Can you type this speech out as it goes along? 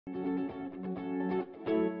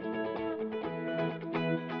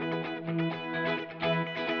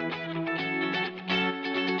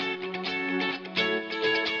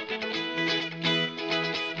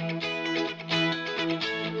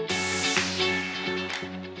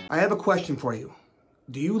I have a question for you.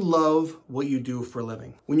 Do you love what you do for a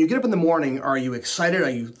living? When you get up in the morning, are you excited? Are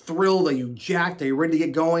you thrilled? Are you jacked? Are you ready to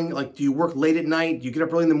get going? Like, do you work late at night? Do you get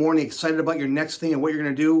up early in the morning excited about your next thing and what you're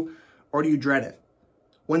going to do? Or do you dread it?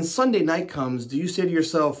 When Sunday night comes, do you say to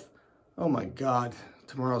yourself, oh my God,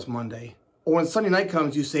 tomorrow's Monday? Or when Sunday night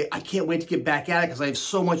comes, you say, I can't wait to get back at it because I have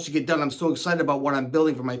so much to get done. I'm so excited about what I'm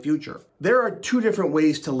building for my future. There are two different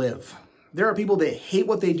ways to live. There are people that hate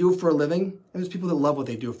what they do for a living, and there's people that love what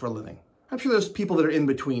they do for a living. I'm sure there's people that are in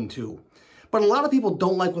between too. But a lot of people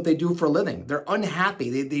don't like what they do for a living. They're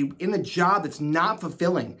unhappy. They in a job that's not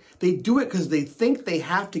fulfilling. They do it because they think they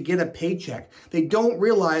have to get a paycheck. They don't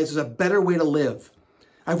realize there's a better way to live.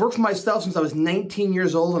 I've worked for myself since I was 19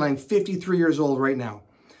 years old, and I'm 53 years old right now.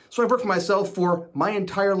 So I've worked for myself for my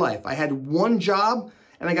entire life. I had one job,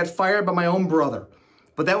 and I got fired by my own brother.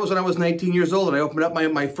 But that was when I was 19 years old, and I opened up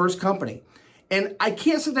my first company. And I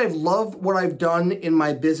can't say that I've loved what I've done in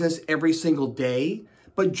my business every single day,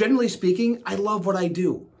 but generally speaking, I love what I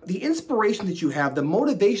do. The inspiration that you have, the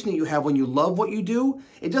motivation that you have when you love what you do,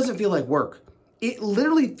 it doesn't feel like work. It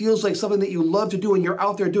literally feels like something that you love to do and you're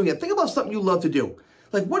out there doing it. Think about something you love to do.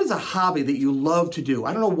 Like, what is a hobby that you love to do?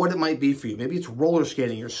 I don't know what it might be for you. Maybe it's roller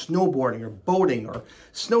skating or snowboarding or boating or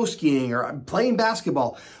snow skiing or playing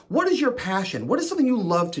basketball. What is your passion? What is something you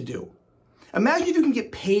love to do? Imagine if you can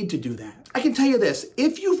get paid to do that. I can tell you this,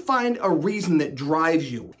 if you find a reason that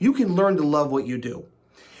drives you, you can learn to love what you do.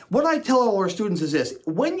 What I tell all our students is this,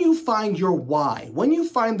 when you find your why, when you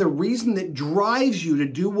find the reason that drives you to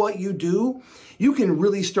do what you do, you can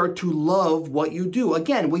really start to love what you do.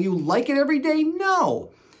 Again, will you like it every day?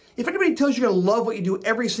 No. If anybody tells you you're going to love what you do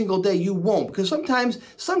every single day, you won't, because sometimes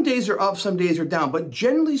some days are up, some days are down. But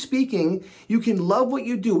generally speaking, you can love what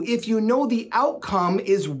you do if you know the outcome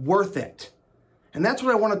is worth it. And that's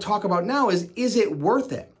what I want to talk about now is it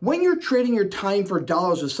worth it? When you're trading your time for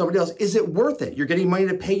dollars with somebody else, is it worth it? You're getting money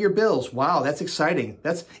to pay your bills. Wow, that's exciting.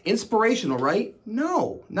 That's inspirational, right?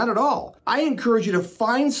 No, not at all. I encourage you to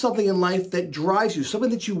find something in life that drives you, something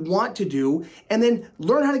that you want to do, and then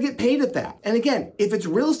learn how to get paid at that. And again, if it's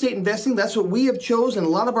real estate investing, that's what we have chosen, and a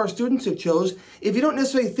lot of our students have chose. If you don't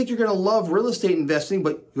necessarily think you're going to love real estate investing,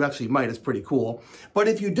 but you actually might, it's pretty cool. But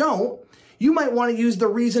if you don't, you might want to use the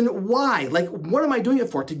reason why. Like, what am I doing it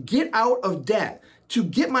for? To get out of debt, to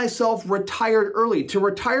get myself retired early, to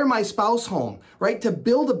retire my spouse home, right? To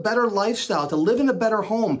build a better lifestyle, to live in a better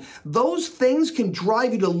home. Those things can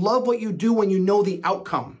drive you to love what you do when you know the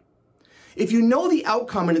outcome. If you know the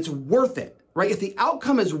outcome and it's worth it, right? If the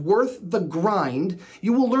outcome is worth the grind,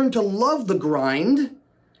 you will learn to love the grind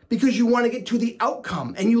because you want to get to the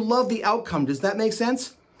outcome and you love the outcome. Does that make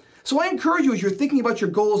sense? So I encourage you, as you're thinking about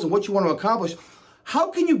your goals and what you want to accomplish,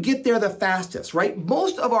 how can you get there the fastest, right?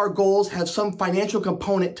 Most of our goals have some financial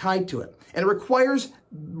component tied to it, and it requires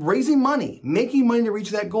raising money, making money to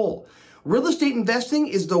reach that goal. Real estate investing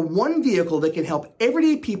is the one vehicle that can help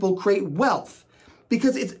everyday people create wealth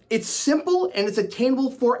because it's simple and it's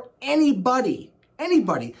attainable for anybody.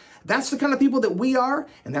 Anybody. That's the kind of people that we are,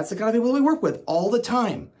 and that's the kind of people that we work with all the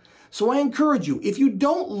time. So I encourage you, if you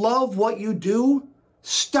don't love what you do,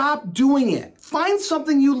 stop doing it. Find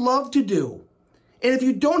something you love to do. And if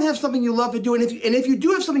you don't have something you love to do, and if you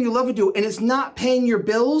do have something you love to do and it's not paying your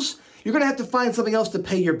bills, you're going to have to find something else to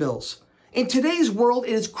pay your bills. In today's world,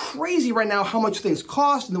 it is crazy right now how much things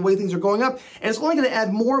cost and the way things are going up, and it's only going to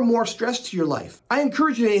add more and more stress to your life. I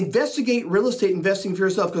encourage you to investigate real estate investing for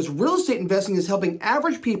yourself because real estate investing is helping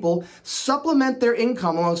average people supplement their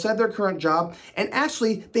income alongside their current job, and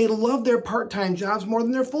actually, they love their part-time jobs more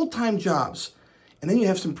than their full-time jobs. And then you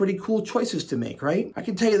have some pretty cool choices to make, right? I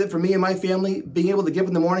can tell you that for me and my family, being able to get up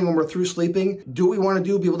in the morning when we're through sleeping, do what we want to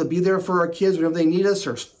do, be able to be there for our kids whenever they need us,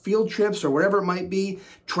 or field trips, or whatever it might be,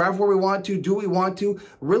 travel where we want to, do what we want to.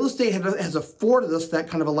 Real estate has afforded us that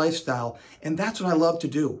kind of a lifestyle, and that's what I love to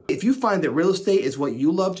do. If you find that real estate is what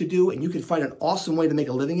you love to do, and you can find an awesome way to make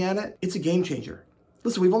a living at it, it's a game changer.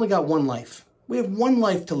 Listen, we've only got one life. We have one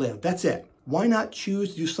life to live. That's it. Why not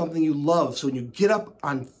choose to do something you love so when you get up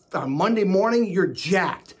on Monday morning, you're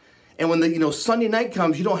jacked. And when the Sunday night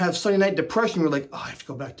comes, you don't have Sunday night depression. You're like, oh, I have to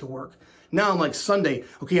go back to work. Now I'm like, Sunday,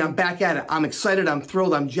 okay, I'm back at it. I'm excited, I'm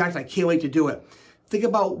thrilled, I'm jacked, I can't wait to do it. Think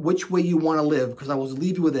about which way you want to live, because I will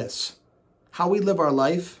leave you with this. How we live our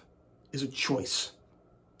life is a choice.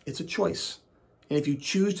 It's a choice. And if you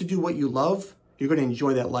choose to do what you love, you're going to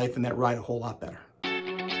enjoy that life and that ride a whole lot better.